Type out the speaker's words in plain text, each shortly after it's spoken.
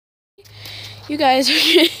you guys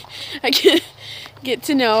I can get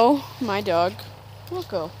to know my dog,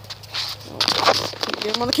 Rocco.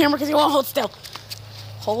 Get him on the camera because he won't hold still.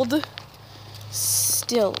 Hold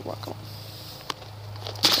still, Rocco.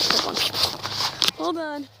 Hold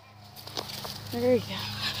on. There you go.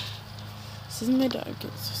 This is my dog.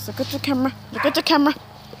 Just look at the camera. Look at the camera.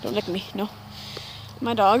 Don't lick me. No.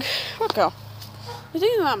 My dog, Rocco. I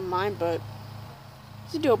think he's not mine, but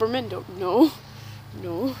he's a Doberman. No.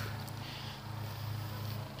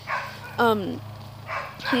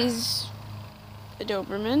 He's a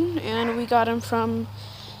Doberman, and we got him from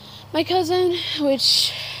my cousin,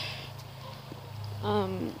 which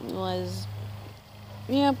was,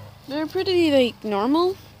 yeah, they're pretty like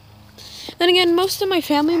normal. Then again, most of my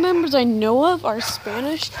family members I know of are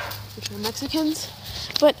Spanish, which are Mexicans,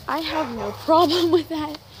 but I have no problem with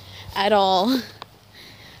that at all.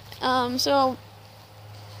 So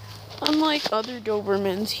unlike other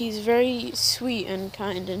Dobermans, he's very sweet and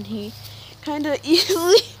kind, and he kind of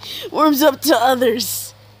easily warms up to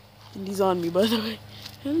others. And he's on me, by the way.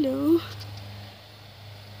 Hello.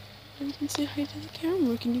 You can say hi to the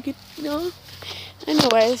camera. Can you get, no?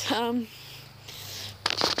 Anyways,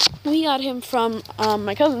 we got him from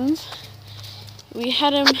my cousins. We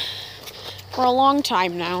had him for a long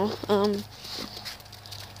time now.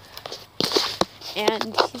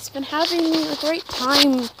 And he's been having a great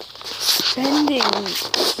time spending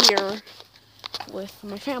here with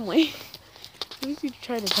my family. At least you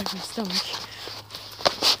try to touch my stomach.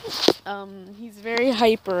 He's very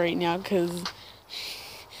hyper right now because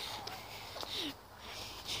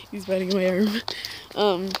he's biting my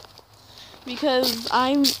arm. Because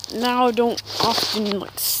I now don't often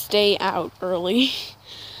like stay out early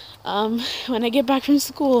when I get back from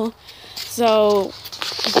school, so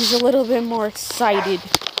he's a little bit more excited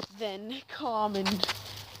than calm and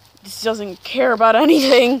just doesn't care about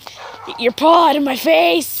anything. Get your paw out of my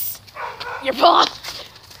face! Your paw!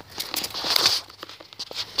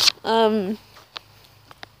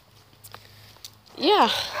 Yeah.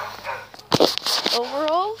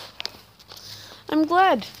 Overall, I'm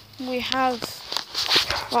glad we have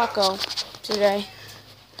Rocco today.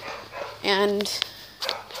 And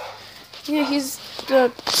yeah, he's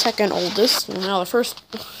the second oldest. Well, now the first.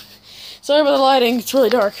 Sorry about the lighting, it's really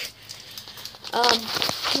dark.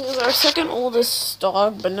 He was our second oldest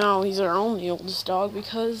dog, but now he's our only oldest dog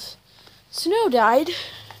because Snow died.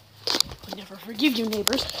 I never forgive you,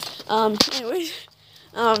 neighbors. Anyways,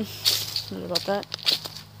 not about that.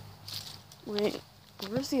 Wait,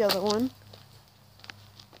 where's the other one?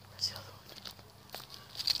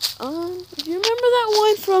 Do you remember that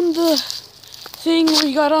one from the thing where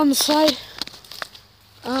you got on the side?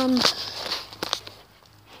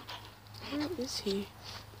 Where is he?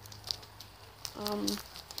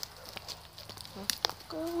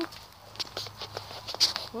 Go.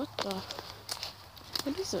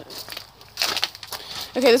 What is it?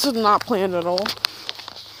 Okay, this was not planned at all.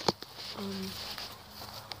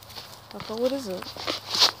 Rocco, what is it?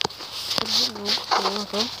 What is it? No,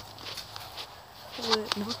 Rocco.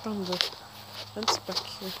 Knock on the fence back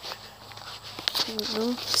here. No,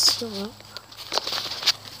 it's still up.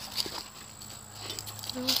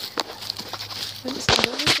 No. Don't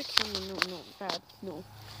make the camera. No, bad. No.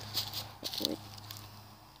 Wait.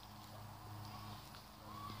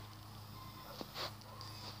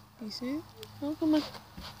 You see it? Oh, come on.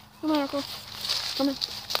 Come on, Rocco. Come on.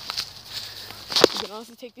 You can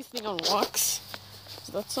also take this thing on walks. Is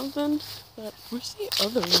that something? But where's the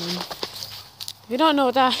other one? If you don't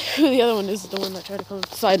know who the other one is, the one that tried to come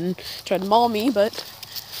outside and try to maul me, but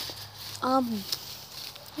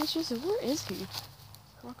it's just, where is he?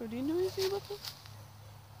 Rocco, do you know anything about this?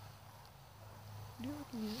 Do you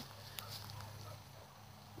reckon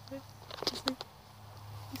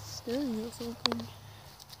he's staring at something?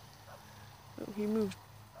 Oh, he moved.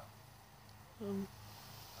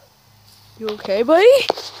 You okay, buddy?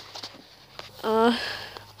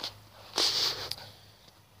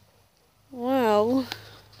 Well,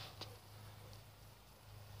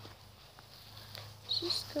 let's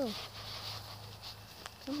just go.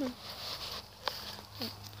 Come on.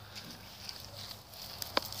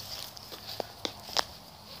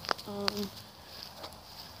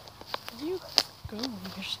 Where you going?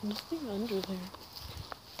 There's nothing under there.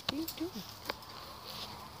 What are you doing?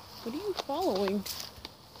 What are you following?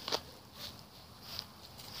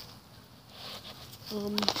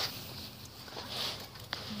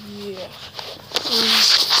 Yeah.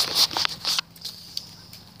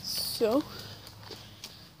 So,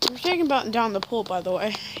 we're taking down the pool, by the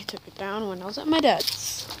way. I took it down when I was at my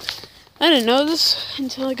dad's. I didn't know this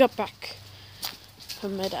until I got back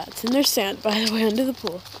from my dad's. And there's sand, by the way, under the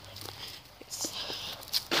pool. It's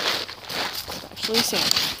mostly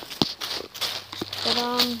sand. But,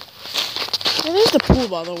 yeah, there's the pool,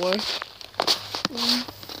 by the way.